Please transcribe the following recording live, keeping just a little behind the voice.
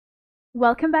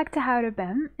Welcome back to How to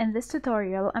BIM. In this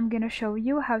tutorial, I'm going to show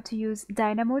you how to use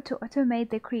Dynamo to automate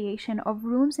the creation of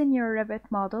rooms in your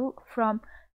Revit model from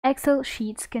Excel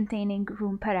sheets containing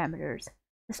room parameters.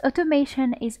 This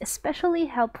automation is especially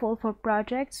helpful for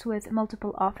projects with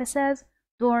multiple offices,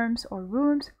 dorms, or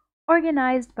rooms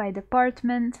organized by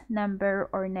department, number,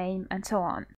 or name, and so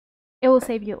on. It will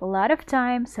save you a lot of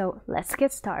time, so let's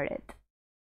get started.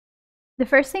 The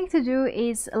first thing to do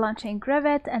is launching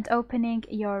Revit and opening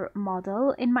your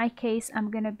model. In my case,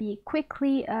 I'm going to be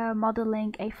quickly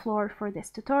modeling a floor for this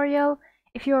tutorial.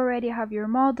 If you already have your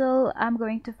model, I'm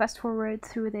going to fast forward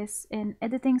through this in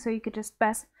editing so you could just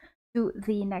pass to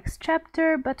the next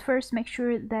chapter. But first, make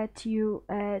sure that you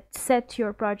set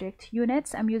your project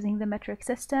units. I'm using the metric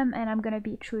system and I'm going to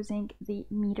be choosing the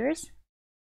meters.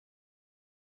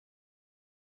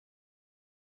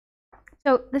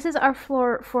 So this is our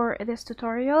floor for this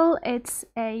tutorial. It's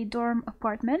a dorm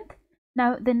apartment.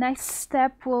 Now the next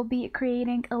step will be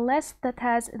creating a list that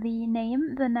has the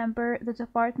name, the number, the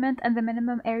department, and the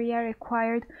minimum area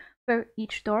required for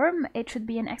each dorm. It should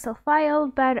be an Excel file,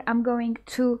 but I'm going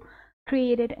to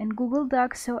create it in Google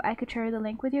Docs so I could share the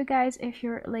link with you guys if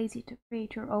you're lazy to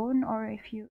create your own or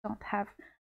if you don't have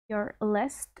your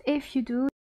list. If you do,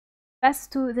 pass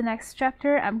to the next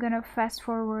chapter. I'm gonna fast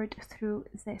forward through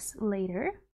this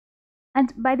later.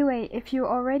 And by the way, if you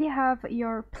already have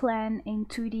your plan in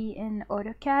 2D in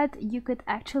AutoCAD, you could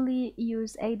actually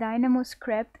use a Dynamo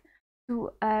script to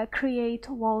create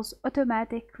walls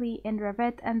automatically in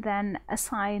Revit and then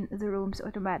assign the rooms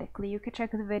automatically. You could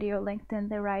check the video linked in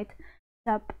the right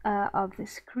top of the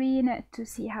screen to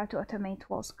see how to automate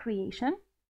walls creation.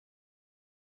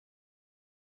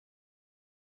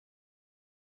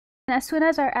 As soon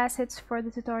as our assets for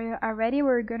the tutorial are ready,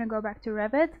 we're going to go back to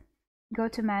Revit, go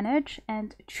to Manage,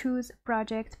 and choose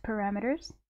Project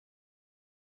Parameters.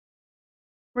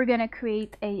 We're going to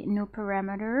create a new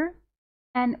parameter,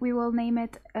 and we will name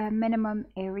it Minimum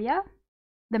Area,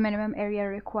 the minimum area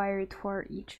required for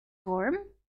each dorm.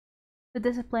 The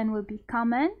discipline will be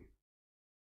Common.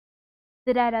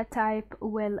 The data type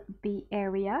will be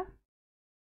Area.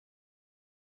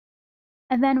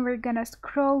 And then we're gonna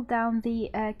scroll down the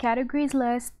categories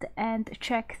list and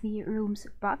check the rooms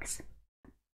box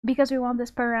because we want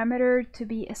this parameter to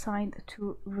be assigned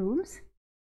to rooms.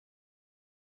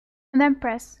 And then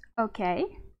press OK.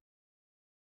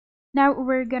 Now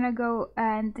we're gonna go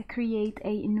and create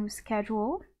a new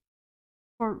schedule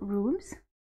for rooms.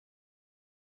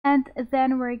 And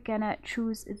then we're gonna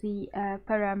choose the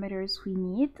parameters we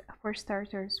need. For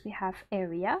starters, we have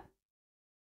area.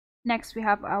 Next, we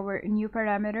have our new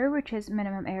parameter, which is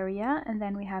minimum area, and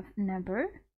then we have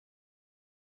number.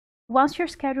 Once your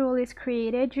schedule is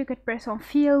created, you could press on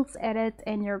Fields, Edit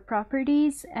in your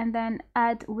properties, and then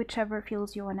add whichever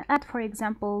fields you want to add. For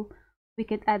example, we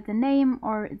could add the name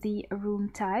or the room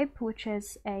type, which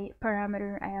is a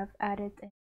parameter I have added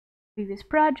in previous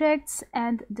projects,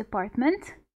 and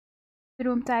department. The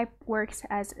room type works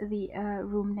as the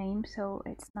room name, so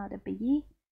it's not a biggie.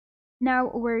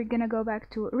 Now we're gonna go back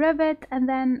to Revit and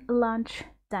then launch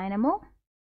Dynamo.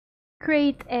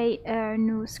 Create a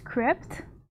new script.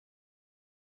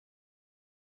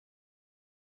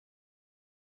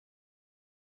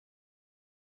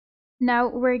 Now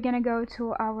we're gonna go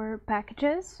to our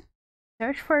packages,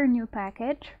 search for a new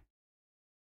package,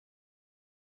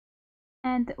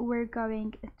 and we're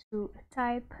going to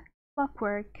type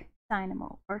Clockwork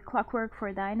Dynamo or Clockwork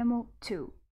for Dynamo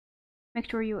 2. Make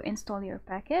sure you install your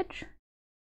package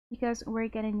because we're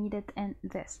gonna need it in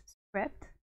this script.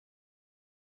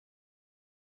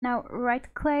 Now right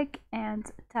click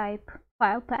and type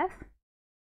file path.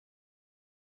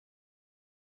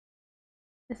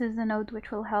 This is a node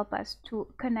which will help us to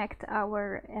connect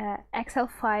our Excel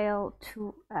file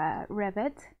to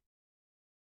Revit.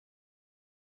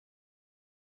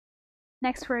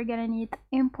 Next, we're gonna need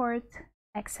import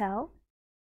Excel.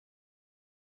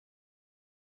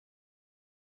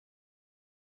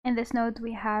 In this node,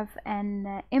 we have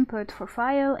an input for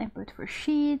file, input for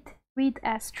sheet, read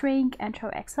as string, and show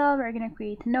Excel. We're going to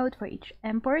create a node for each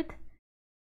import.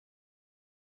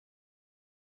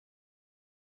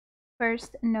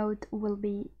 First node will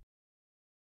be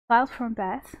file from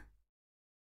path,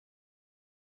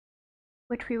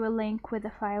 which we will link with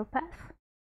the file path.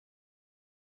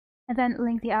 And then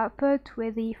link the output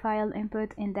with the file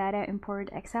input in data import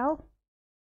Excel.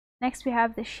 Next, we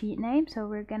have the sheet name, so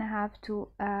we're gonna have to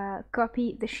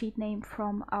copy the sheet name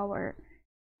from our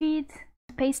sheet,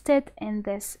 paste it in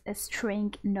this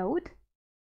string node,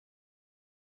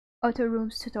 auto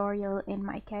rooms tutorial in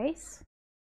my case,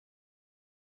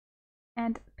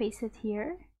 and paste it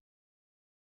here.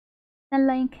 Then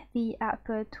link the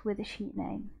output with the sheet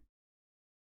name.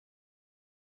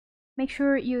 Make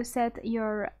sure you set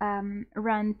your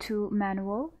run to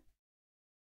manual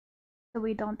so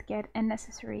we don't get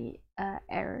unnecessary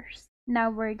errors.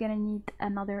 Now we're gonna need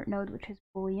another node, which is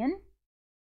Boolean.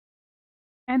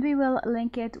 And we will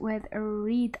link it with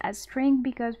read as string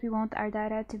because we want our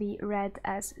data to be read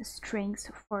as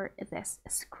strings for this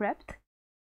script.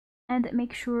 And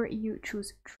make sure you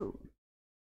choose true.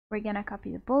 We're gonna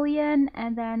copy the Boolean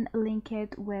and then link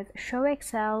it with show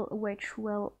Excel, which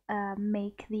will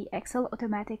make the Excel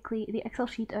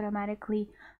sheet automatically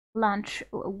launch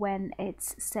when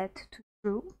it's set to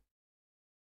true.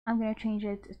 I'm gonna change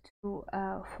it to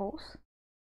false,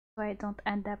 so I don't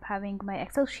end up having my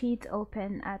Excel sheet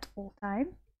open at all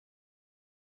time.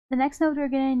 The next node we're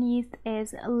gonna need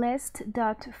is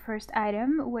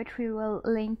list.firstItem, which we will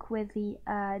link with the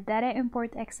data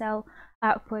import Excel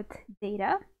output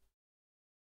data.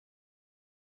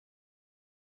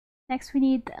 Next, we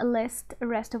need a list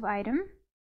rest of item,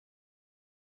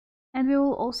 and we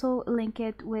will also link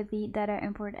it with the data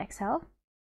import Excel.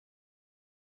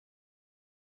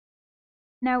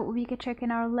 Now we can check in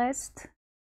our list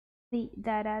the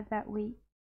data that we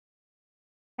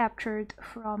captured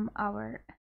from our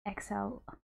Excel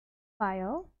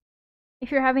file.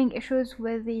 If you're having issues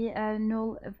with the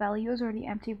null values or the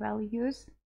empty values,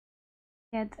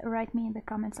 write me in the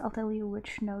comments. I'll tell you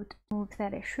which node to move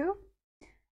that issue.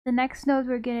 The next node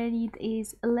we're gonna need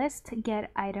is list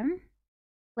get item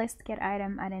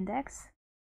at index.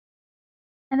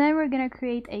 And then we're gonna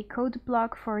create a code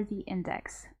block for the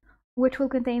index, which will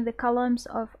contain the columns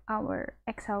of our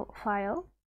Excel file.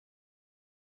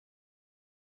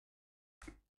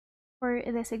 For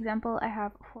this example, I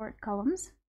have 4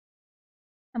 columns.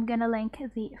 I'm gonna link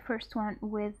the first one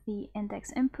with the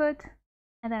index input,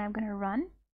 and then I'm gonna run.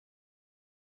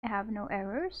 I have no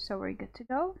errors, so we're good to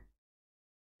go.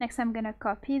 Next, I'm gonna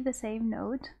copy the same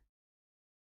node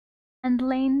and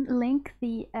link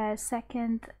the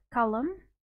second column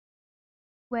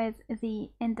with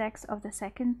the index of the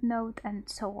second node, and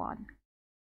so on.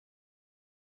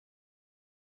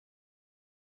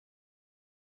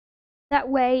 That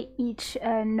way, each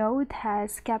node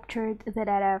has captured the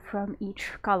data from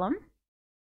each column.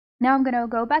 Now I'm gonna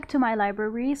go back to my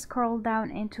library, scroll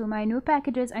down into my new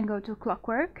packages and go to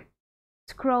Clockwork.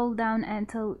 Scroll down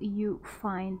until you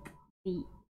find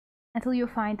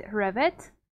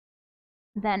Revit,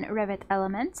 then Revit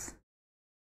Elements,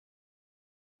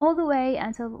 all the way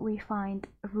until we find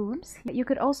Rooms. You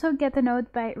could also get the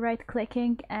node by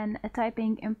right-clicking and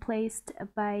typing Unplaced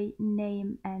by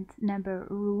name and number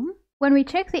room. When we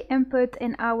check the input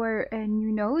in our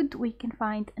new node, we can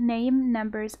find name,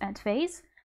 numbers, and face.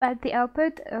 But the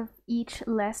output of each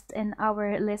list in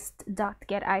our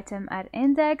list.getItem at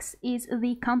index is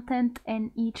the content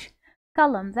in each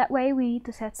column. That way we need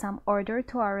to set some order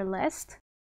to our list.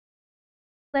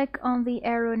 Click on the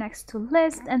arrow next to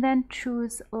list and then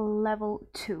choose level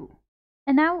 2.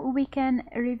 And now we can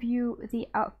review the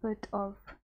output of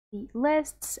the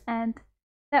lists, and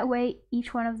that way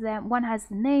each one of them, one has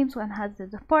the names, one has the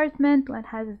department, one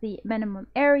has the minimum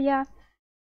area,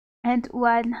 and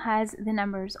one has the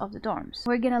numbers of the dorms.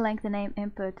 We're gonna link the name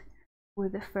input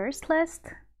with the first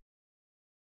list.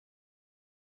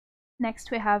 Next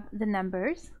we have the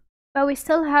numbers, but we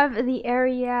still have the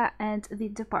area and the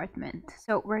department.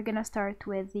 So we're gonna start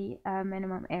with the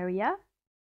minimum area.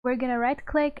 We're gonna right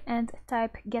click and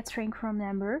type get string from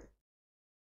number,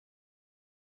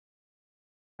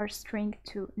 or string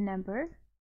to number.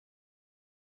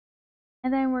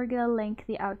 And then we're gonna link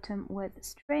the item with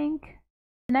string.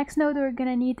 The next node we're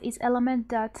gonna need is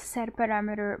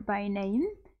element.setParameter by name,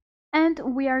 and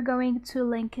we are going to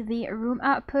link the room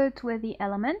output with the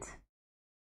element,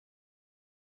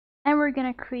 and we're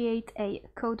gonna create a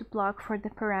code block for the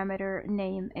parameter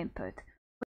name input,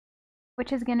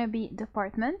 which is gonna be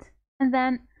department and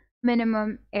then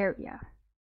minimum area.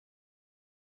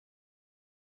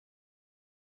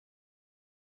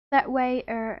 That way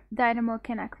Dynamo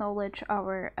can acknowledge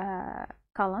our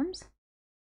columns.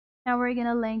 Now we're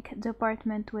gonna link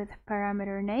department with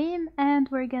parameter name, and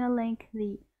we're gonna link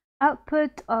the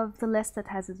output of the list that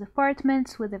has the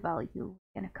departments with the value.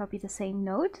 We're gonna copy the same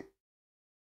node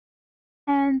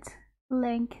and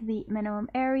link the minimum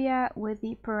area with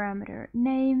the parameter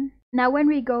name. Now when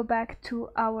we go back to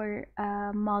our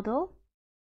model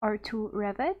or to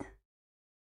Revit,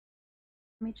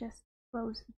 let me just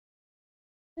close it.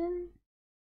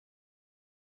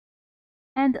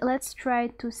 And let's try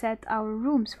to set our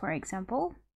rooms, for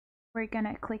example. We're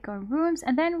gonna click on rooms,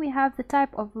 and then we have the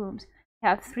type of rooms. You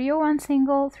have 301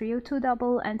 single, 302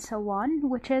 double, and so on,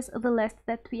 which is the list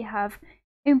that we have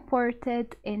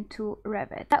imported into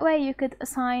Revit. That way you could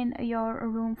assign your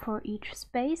room for each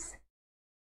space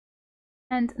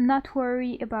and not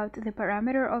worry about the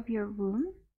parameter of your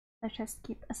room. Let's just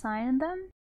keep assigning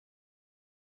them.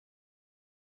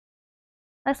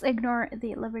 Let's ignore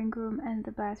the living room and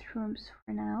the bathrooms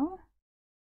for now.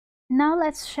 Now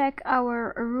let's check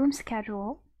our room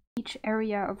schedule. Each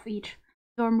area of each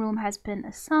dorm room has been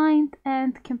assigned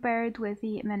and compared with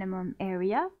the minimum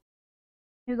area.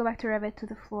 You go back to Revit to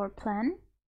the floor plan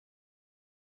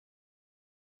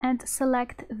and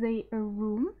select the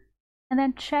room, and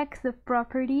then check the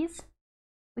properties.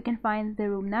 We can find the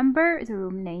room number, the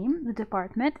room name, the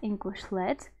department, English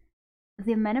Lit,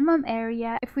 the minimum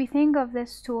area. If we think of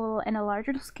this tool in a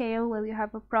larger scale, where you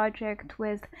have a project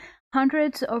with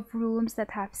hundreds of rooms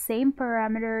that have same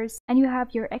parameters, and you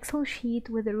have your Excel sheet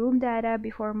with the room data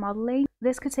before modeling,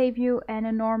 this could save you an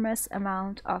enormous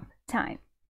amount of time.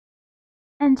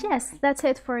 And yes, that's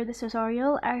it for this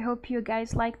tutorial. I hope you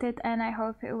guys liked it and I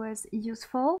hope it was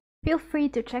useful. Feel free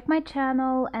to check my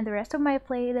channel and the rest of my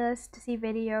playlist to see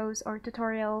videos or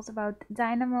tutorials about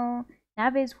Dynamo,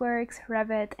 Navisworks,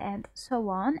 Revit, and so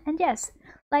on. And yes,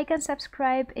 like and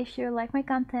subscribe if you like my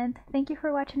content. Thank you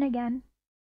for watching again.